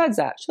 Listen, besides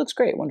that, she looks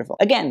great, wonderful.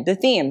 Again, the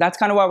theme, that's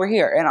kind of why we're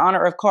here, in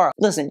honor of Karl.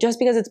 Listen, just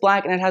because it's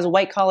black and it has a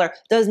white collar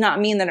does not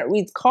mean that it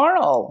reads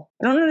Karl.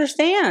 I don't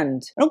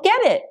understand. I don't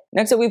get it.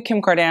 Next up, we have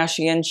Kim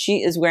Kardashian.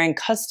 She is wearing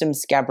custom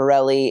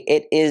Schiaparelli.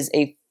 It is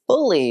a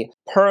fully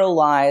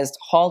pearlized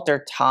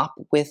halter top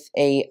with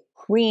a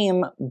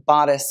cream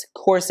bodice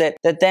corset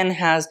that then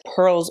has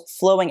pearls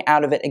flowing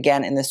out of it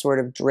again in this sort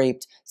of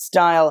draped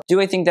style. Do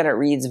I think that it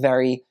reads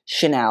very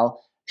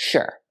Chanel?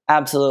 Sure.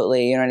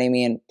 Absolutely, you know what I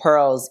mean?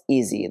 Pearls,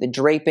 easy. The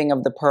draping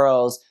of the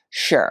pearls,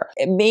 sure.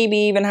 It maybe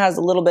even has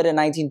a little bit of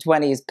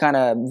 1920s kind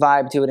of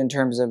vibe to it in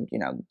terms of, you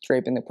know,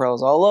 draping the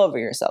pearls all over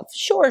yourself.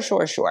 Sure,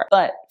 sure, sure.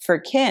 But for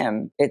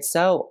Kim, it's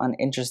so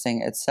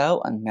uninteresting. It's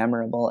so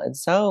unmemorable.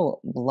 It's so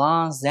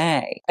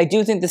blasé. I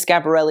do think the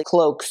Schiaparelli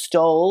cloak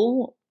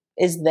stole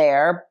is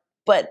there.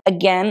 But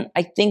again,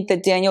 I think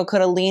that Daniel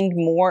could have leaned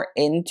more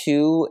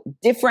into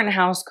different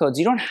house codes.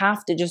 You don't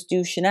have to just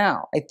do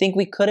Chanel. I think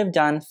we could have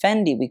done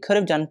Fendi. We could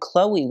have done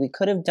Chloé. We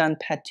could have done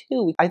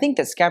Patou. I think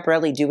that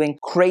Schiaparelli doing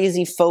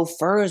crazy faux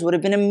furs would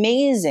have been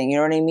amazing. You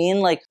know what I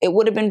mean? Like, it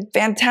would have been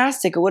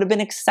fantastic. It would have been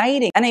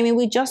exciting. And I mean,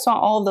 we just saw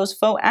all of those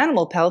faux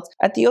animal pelts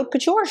at the Haute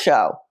Couture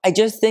show. I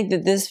just think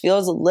that this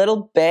feels a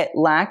little bit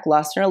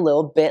lackluster, a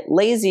little bit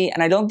lazy.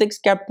 And I don't think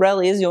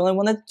Schiaparelli is the only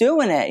one that's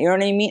doing it. You know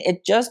what I mean?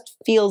 It just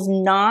feels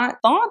not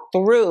thought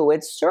through.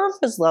 It's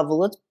surface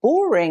level. It's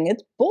boring.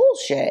 It's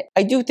bullshit.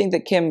 I do think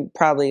that Kim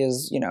probably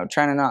is, you know,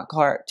 trying to not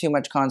cause too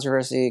much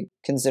controversy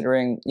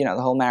considering, you know,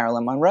 the whole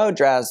Marilyn Monroe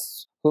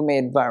dress. Who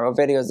made viral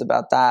videos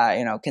about that,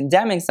 you know,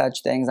 condemning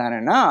such things, I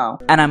don't know.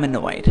 And I'm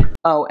annoyed.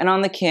 Oh, and on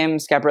the Kim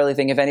Schiaparelli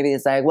thing, if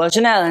anybody's like, well,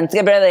 Chanel and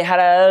Schiaparelli had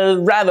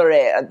a rivalry,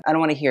 I don't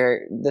want to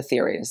hear the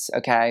theories,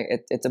 okay?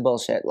 It's a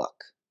bullshit look.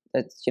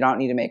 You don't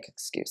need to make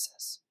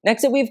excuses.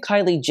 Next up, we have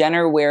Kylie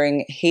Jenner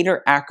wearing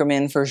Hader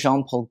Ackerman for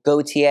Jean Paul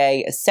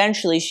Gaultier.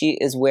 Essentially, she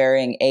is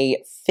wearing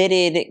a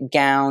fitted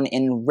gown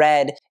in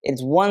red.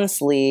 It's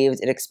one-sleeved.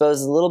 It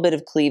exposes a little bit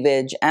of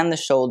cleavage and the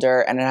shoulder,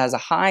 and it has a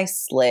high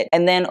slit.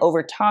 And then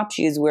over top,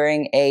 she is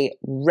wearing a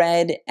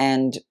red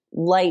and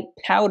light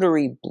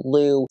powdery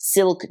blue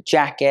silk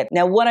jacket.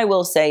 Now, what I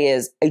will say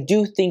is I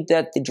do think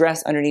that the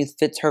dress underneath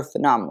fits her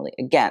phenomenally.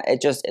 Again,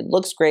 it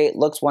looks great,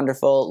 looks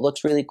wonderful,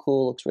 looks really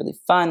cool, looks really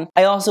fun.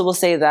 I also will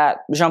say that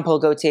Jean-Paul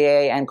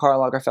Gaultier and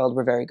Karl Lagerfeld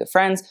were very good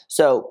friends.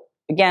 So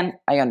again,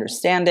 I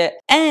understand it.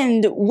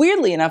 And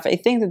weirdly enough, I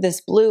think that this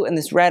blue and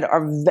this red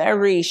are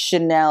very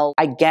Chanel.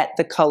 I get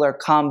the color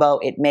combo.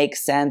 It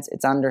makes sense.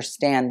 It's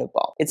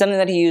understandable. It's something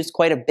that he used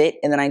quite a bit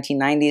in the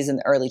 1990s and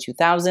the early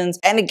 2000s.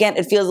 And again,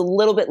 it feels a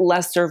little bit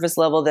less surface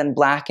level than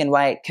black and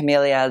white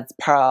camellias,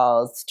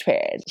 pearls,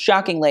 thread.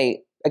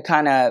 Shockingly, I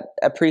kind of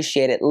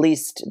appreciate at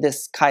least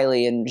this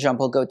Kylie and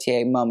Jean-Paul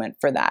Gaultier moment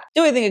for that.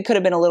 Do I think it could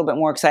have been a little bit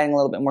more exciting, a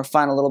little bit more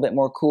fun, a little bit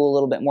more cool, a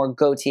little bit more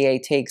Gaultier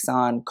takes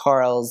on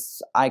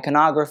Karl's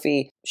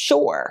iconography?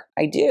 Sure,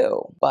 I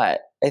do. But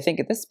I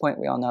think at this point,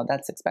 we all know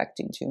that's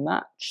expecting too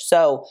much.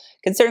 So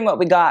considering what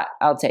we got,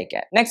 I'll take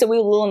it. Next up, we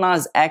have Lil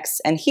Nas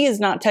X, and he is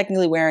not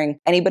technically wearing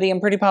anybody.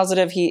 I'm pretty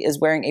positive he is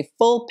wearing a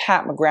full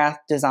Pat McGrath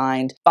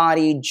designed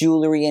body,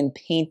 jewelry, and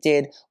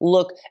painted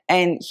look.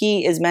 And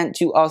he is meant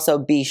to also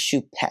be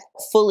choupette.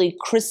 Fully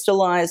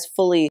crystallized,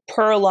 fully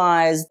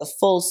pearlized, the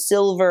full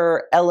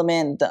silver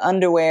element, the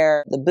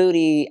underwear, the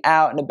booty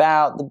out and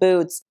about, the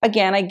boots.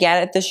 Again, I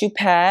get it, the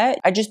choupette.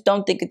 I just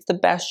don't think it's the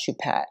best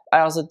choupette. I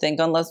also think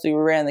unless we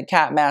were wearing the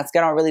cat mask,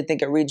 I don't really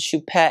think it reads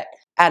choupette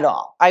at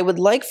all. I would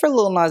like for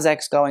Lil Nas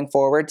X going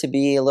forward to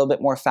be a little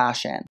bit more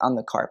fashion on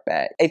the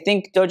carpet. I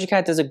think Doja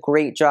Cat does a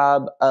great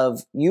job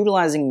of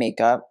utilizing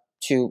makeup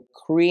to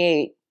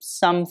create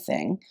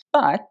something,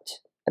 but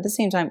at the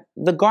same time,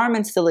 the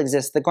garment still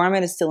exists. The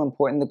garment is still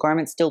important. The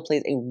garment still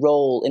plays a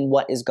role in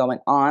what is going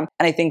on.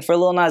 And I think for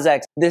Lil Nas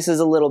X, this is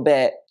a little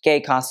bit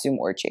gay costume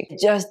orgy. It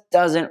just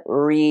doesn't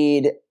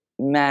read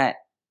MET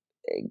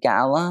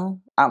Gala.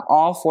 I'm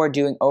all for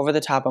doing over the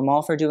top. I'm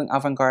all for doing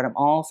avant-garde. I'm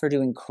all for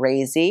doing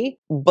crazy.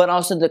 But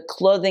also the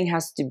clothing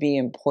has to be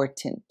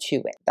important to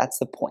it. That's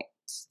the point.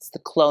 It's the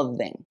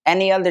clothing.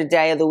 Any other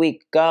day of the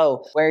week,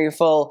 go. Wear your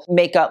full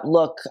makeup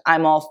look.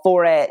 I'm all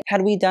for it.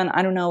 Had we done,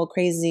 I don't know, a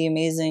crazy,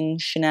 amazing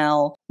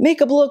Chanel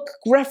makeup look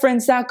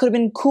reference, that could have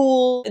been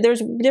cool.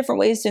 There's different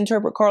ways to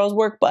interpret Karl's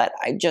work, but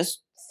I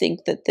just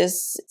think that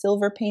this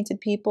silver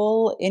painted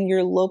people in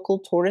your local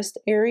tourist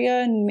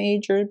area in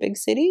major big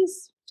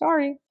cities,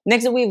 sorry.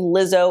 Next up, we have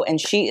Lizzo,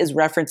 and she is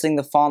referencing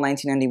the fall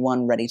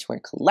 1991 ready-to-wear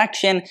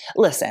collection.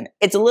 Listen,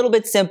 it's a little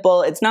bit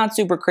simple. It's not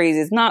super crazy.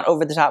 It's not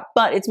over the top,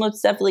 but it's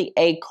most definitely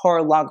a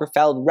Karl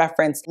Lagerfeld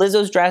reference.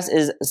 Lizzo's dress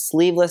is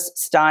sleeveless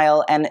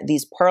style, and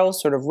these pearls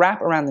sort of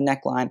wrap around the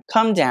neckline,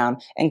 come down,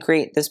 and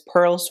create this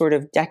pearl sort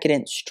of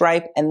decadent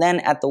stripe. And then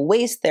at the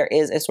waist, there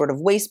is a sort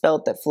of waist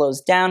belt that flows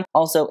down,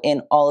 also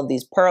in all of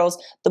these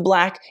pearls. The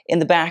black in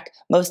the back,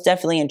 most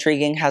definitely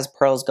intriguing, has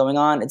pearls going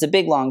on. It's a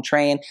big, long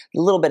train,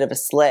 a little bit of a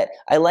slit.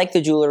 I like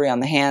the jewelry on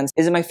the hands.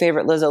 Is it my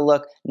favorite Lizzo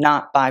look?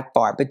 Not by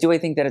far. But do I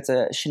think that it's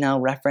a Chanel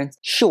reference?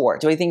 Sure.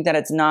 Do I think that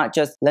it's not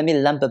just, let me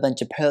lump a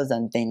bunch of pearls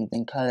on things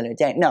and call it a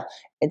day? No,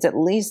 it's at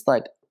least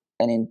like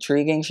an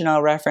intriguing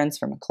Chanel reference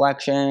from a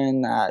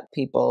collection that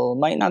people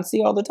might not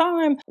see all the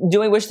time.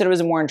 Do I wish that it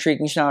was a more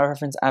intriguing Chanel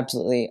reference?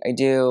 Absolutely, I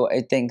do.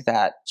 I think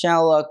that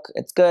Chanel look,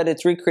 it's good.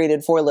 It's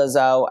recreated for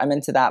Lizzo. I'm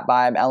into that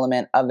vibe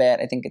element of it.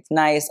 I think it's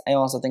nice. I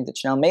also think that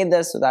Chanel made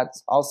this, so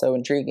that's also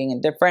intriguing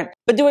and different.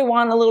 But do I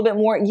want a little bit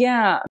more?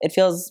 Yeah, it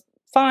feels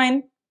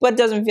fine. but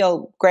doesn't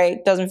feel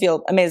great, doesn't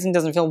feel amazing,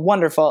 doesn't feel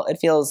wonderful. It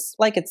feels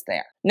like it's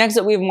there. Next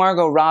up, we have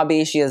Margot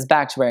Robbie. She is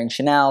back to wearing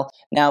Chanel.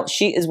 Now,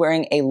 she is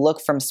wearing a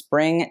look from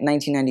spring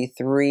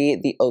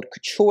 1993, the Haute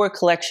Couture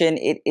collection.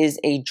 It is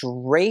a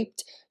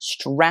draped,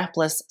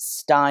 strapless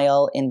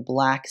style in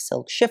black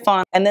silk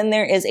chiffon. And then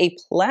there is a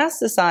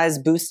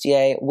plasticized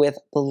bustier with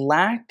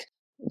black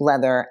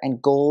leather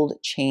and gold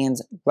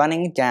chains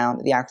running down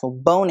the actual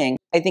boning.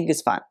 I think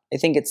is fun. I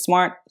think it's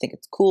smart. I think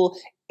it's cool.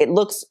 It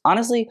looks,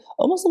 honestly,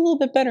 almost a little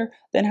bit better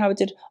than how it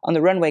did on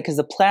the runway because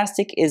the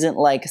plastic isn't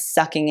like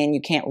sucking in. You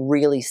can't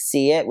really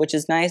see it, which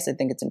is nice. I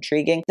think it's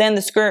intriguing. Then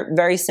the skirt,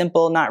 very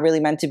simple, not really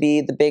meant to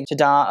be the big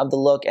ta-da of the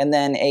look. And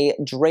then a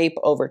drape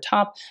over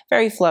top,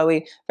 very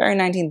flowy, very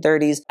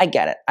 1930s. I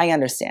get it. I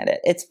understand it.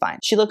 It's fine.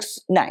 She looks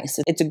nice.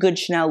 It's a good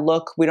Chanel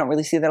look. We don't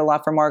really see that a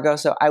lot from Margot,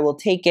 so I will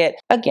take it.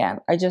 Again,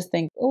 I just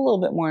think a little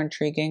bit more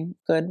intriguing.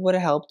 Good. Would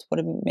have helped. Would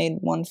have made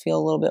one feel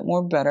a little bit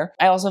more better.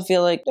 I also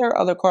feel like there are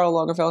other Karl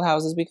Lagerfeld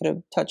houses we could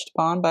have touched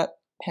upon, but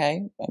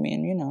hey, I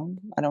mean, you know,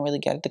 I don't really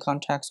get it. The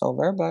contract's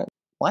over, but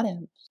whatever.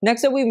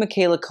 Next up, we have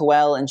Michaela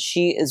Coel, and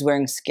she is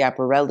wearing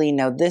Schiaparelli.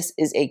 Now, this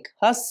is a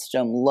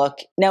custom look.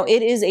 Now,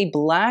 it is a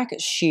black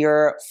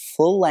sheer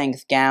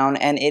full-length gown,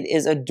 and it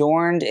is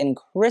adorned in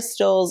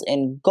crystals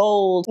and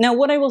gold. Now,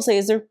 what I will say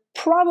is there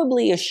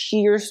probably a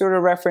sheer sort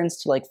of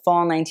reference to like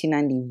fall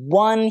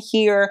 1991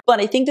 here. But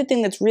I think the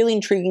thing that's really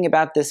intriguing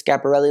about this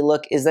Schiaparelli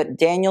look is that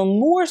Daniel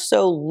more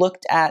so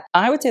looked at,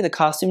 I would say, the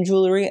costume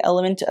jewelry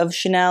element of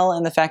Chanel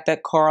and the fact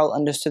that Karl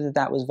understood that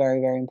that was very,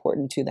 very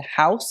important to the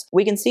house.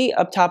 We can see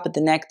up top at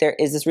the neck there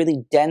is this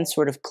really dense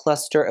sort of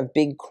cluster of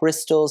big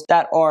crystals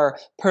that are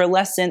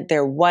pearlescent,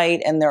 they're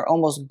white, and they're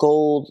almost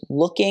gold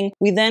looking.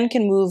 We then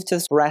can move to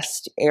the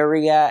breast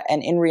area,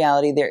 and in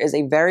reality there is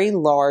a very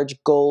large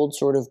gold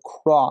sort of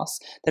cross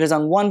that is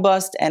on one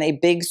bust and a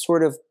big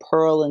sort of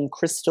pearl and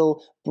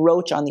crystal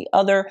brooch on the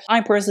other.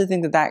 I personally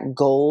think that that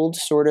gold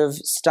sort of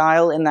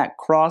style in that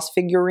cross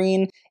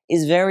figurine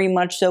is very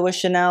much so a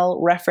Chanel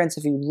reference.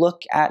 If you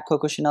look at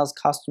Coco Chanel's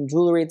costume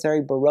jewelry, it's very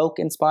Baroque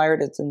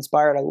inspired. It's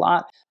inspired a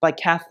lot by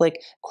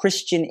Catholic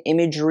Christian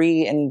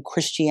imagery and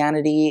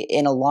Christianity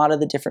in a lot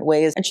of the different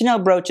ways. And Chanel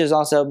brooch is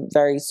also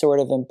very sort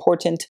of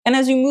important. And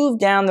as you move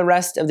down the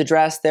rest of the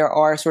dress, there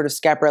are sort of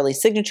Schiaparelli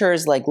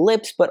signatures like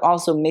lips, but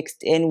also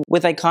mixed in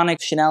with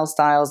iconic Chanel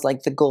styles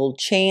like the gold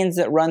chains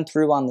that run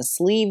through on the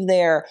sleeve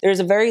there. There's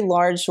a very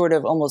large sort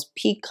of almost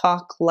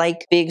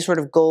peacock-like big sort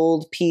of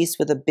gold piece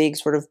with a big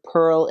sort of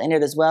pearl in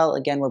it as well.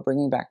 Again, we're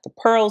bringing back the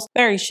pearls.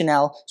 Very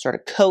Chanel, sort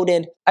of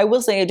coated. I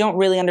will say I don't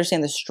really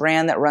understand the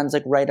strand that runs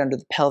like right under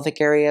the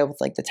pelvic area with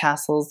like the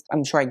tassels.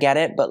 I'm sure I get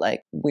it, but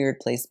like weird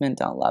placement,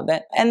 don't love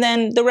it. And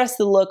then the rest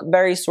of the look,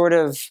 very sort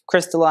of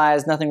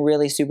crystallized, nothing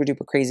really super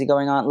duper crazy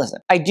going on.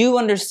 Listen, I do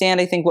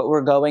understand, I think, what we're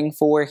going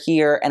for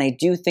here, and I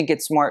do think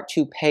it's smart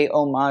to pay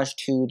homage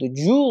to the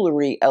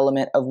jewelry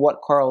element of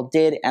what Karl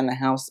did and the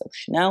house of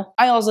Chanel.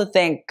 I also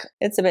think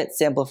it's a bit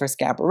simple for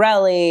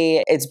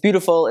Schiaparelli. It's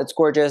beautiful, it's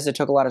gorgeous, it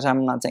took a lot of time.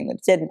 I'm not saying that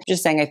it didn't,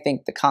 just saying I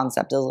think the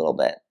concept is a little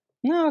bit,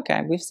 no,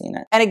 okay, we've seen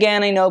it. And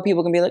again, I know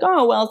people can be like,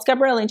 oh, well,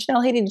 Schiaparelli and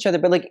Chanel hated each other,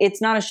 but like,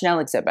 it's not a Chanel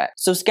exhibit.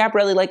 So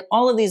Schiaparelli, like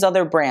all of these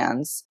other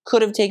brands,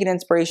 could have taken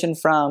inspiration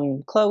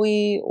from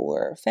Chloé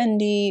or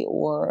Fendi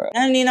or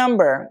any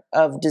number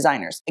of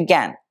designers.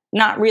 Again,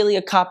 not really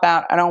a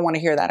cop-out. I don't want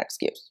to hear that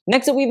excuse.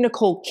 Next up, we have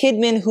Nicole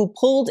Kidman, who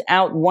pulled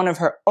out one of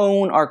her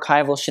own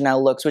archival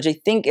Chanel looks, which I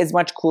think is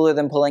much cooler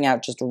than pulling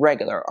out just a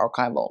regular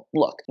archival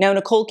look. Now,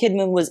 Nicole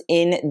Kidman was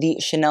in the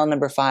Chanel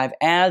No. 5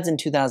 ads in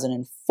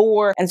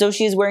 2004, and so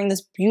she is wearing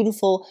this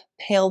beautiful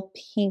pale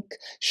pink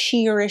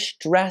sheerish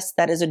dress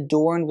that is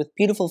adorned with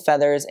beautiful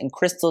feathers and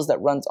crystals that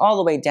runs all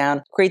the way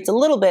down, creates a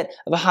little bit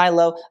of a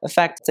high-low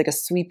effect. It's like a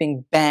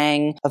sweeping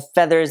bang of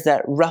feathers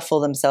that ruffle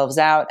themselves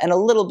out, and a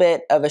little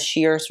bit of a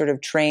sheer sort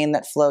of train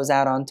that flows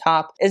out on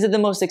top. Is it the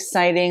most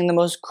exciting, the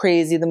most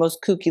crazy, the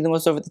most kooky, the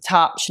most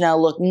over-the-top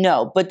Chanel look?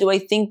 No. But do I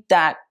think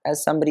that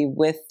as somebody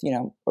with, you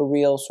know, a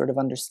real sort of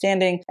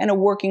understanding and a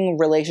working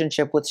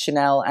relationship with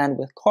Chanel and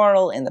with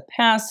Karl in the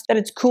past, that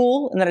it's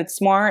cool and that it's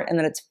smart and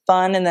that it's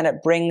fun and that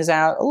it brings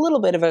out a little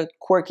bit of a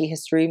quirky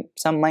history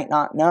some might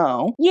not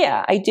know?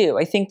 Yeah, I do.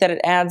 I think that it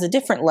adds a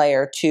different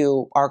layer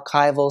to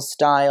archival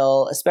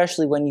style,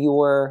 especially when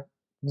you're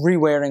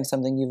re-wearing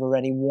something you've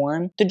already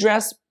worn. The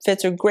dress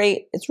fits are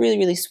great. It's really,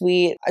 really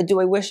sweet. I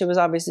wish it was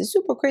obviously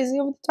super crazy,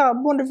 over the top,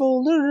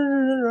 wonderful,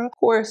 of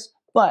course.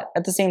 But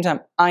at the same time,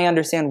 I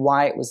understand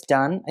why it was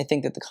done. I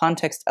think that the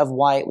context of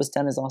why it was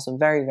done is also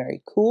very,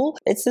 very cool.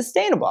 It's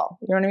sustainable.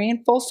 You know what I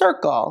mean? Full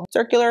circle,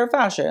 circular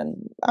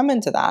fashion. I'm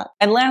into that.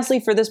 And lastly,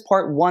 for this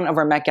part one of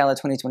our Met Gala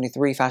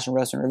 2023 Fashion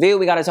Roast and Review,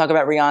 we got to talk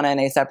about Rihanna and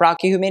A$AP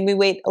Rocky, who made me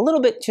wait a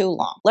little bit too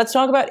long. Let's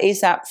talk about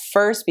A$AP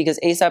first, because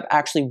A$AP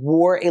actually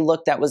wore a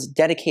look that was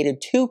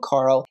dedicated to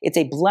Karl. It's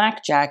a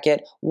black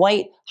jacket,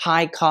 white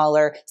high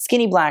collar,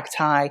 skinny black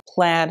tie,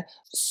 plaid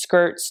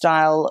skirt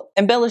style,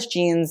 embellished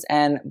jeans,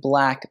 and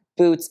black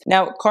boots.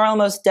 Now, Karl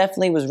most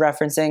definitely was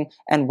referencing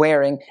and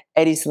wearing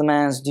Eddie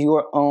Slimane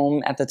Dior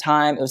Homme at the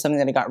time. It was something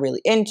that I got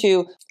really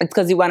into. It's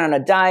because he went on a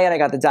diet. I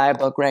got the diet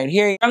book right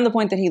here. From the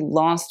point that he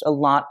lost a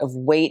lot of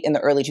weight in the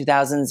early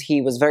 2000s,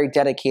 he was very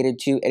dedicated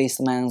to Eddie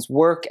Slimane's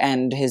work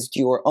and his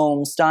Dior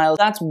Homme style.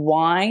 That's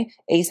why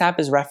ASAP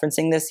is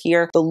referencing this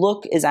here. The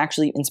look is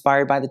actually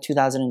inspired by the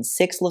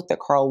 2006 look that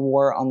Karl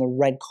wore on the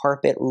red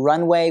carpet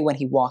runway when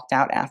he walked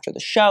out after the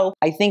show.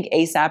 I think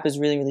ASAP is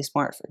really, really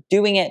smart for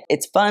doing it.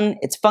 It's fun,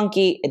 it's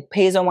funky, it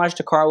pays homage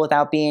to Karl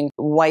without being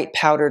white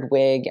powdered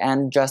wig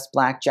and just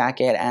black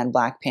jacket and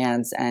black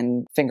pants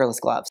and fingerless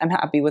gloves. I'm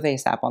happy with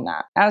ASAP on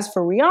that. As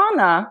for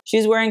Rihanna,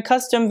 she's wearing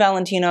custom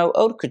Valentino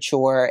haute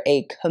couture,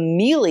 a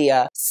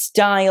camellia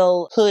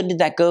style hood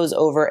that goes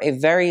over a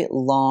very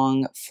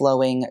long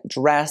flowing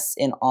dress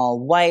in all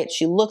white.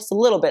 She looks a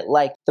little bit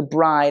like the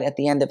bride at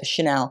the end of a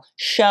Chanel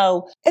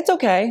show. It's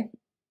okay,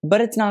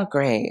 but it's not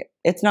great.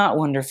 It's not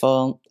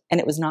wonderful, and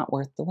it was not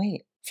worth the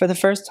wait. For the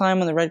first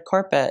time on the red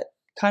carpet,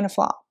 kind of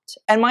flopped.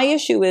 And my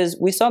issue is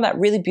we saw that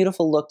really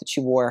beautiful look that she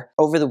wore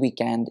over the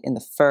weekend in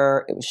the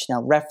fur. It was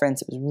Chanel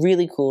reference. It was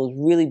really cool. It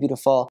was really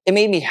beautiful. It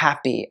made me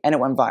happy and it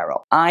went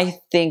viral. I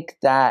think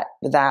that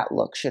that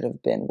look should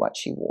have been what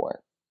she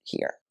wore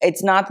here.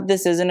 It's not that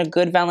this isn't a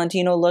good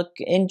Valentino look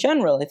in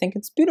general. I think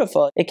it's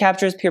beautiful. It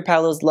captures Pier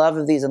Paolo's love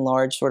of these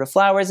enlarged sort of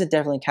flowers. It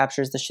definitely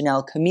captures the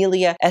Chanel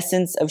camellia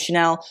essence of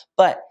Chanel.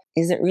 But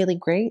is it really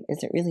great?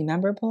 Is it really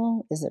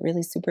memorable? Is it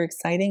really super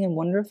exciting and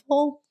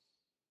wonderful?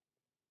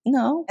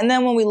 No. And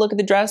then when we look at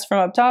the dress from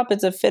up top,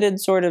 it's a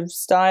fitted sort of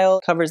style,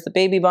 covers the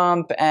baby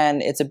bump,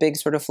 and it's a big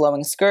sort of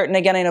flowing skirt. And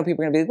again, I know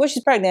people are going to be like, well,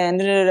 she's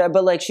pregnant,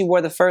 but like she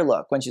wore the fur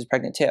look when she was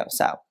pregnant too.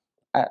 So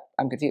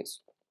I'm confused.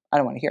 I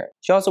don't want to hear it.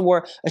 She also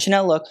wore a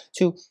Chanel look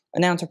to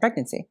announce her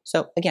pregnancy.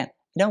 So again,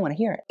 I don't want to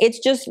hear it. It's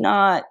just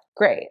not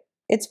great.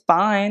 It's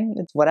fine.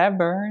 It's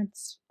whatever.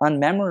 It's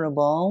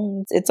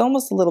unmemorable. It's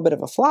almost a little bit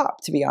of a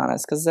flop, to be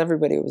honest, because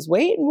everybody was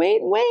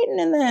waiting,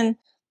 and then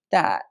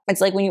that.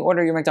 It's like when you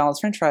order your McDonald's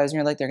French fries and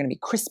you're like, they're going to be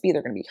crispy,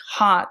 they're going to be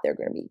hot, they're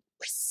going to be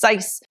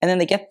precise. And then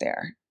they get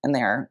there and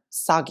they're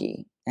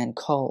soggy and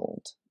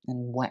cold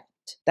and wet.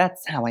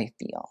 That's how I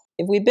feel.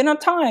 If we'd been on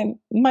time,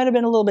 it might have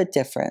been a little bit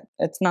different.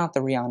 It's not the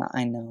Rihanna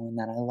I know and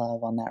that I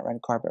love on that red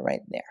carpet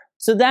right there.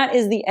 So that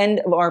is the end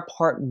of our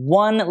part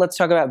one. Let's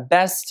talk about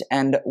best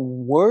and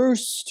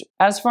worst.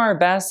 As for our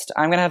best,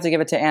 I'm going to have to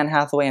give it to Anne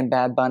Hathaway and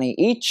Bad Bunny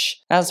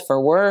each. As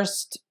for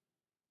worst,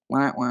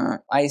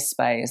 Ice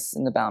Spice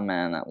in the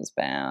Balmain, that was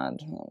bad.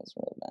 That was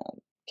real bad.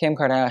 Kim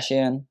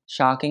Kardashian,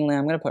 shockingly,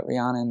 I'm going to put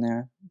Rihanna in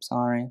there. I'm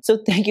sorry. So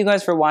thank you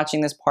guys for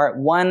watching this part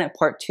one.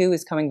 Part two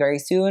is coming very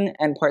soon,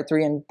 and part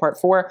three and part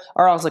four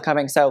are also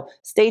coming. So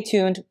stay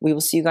tuned. We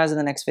will see you guys in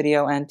the next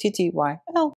video, and TTYL.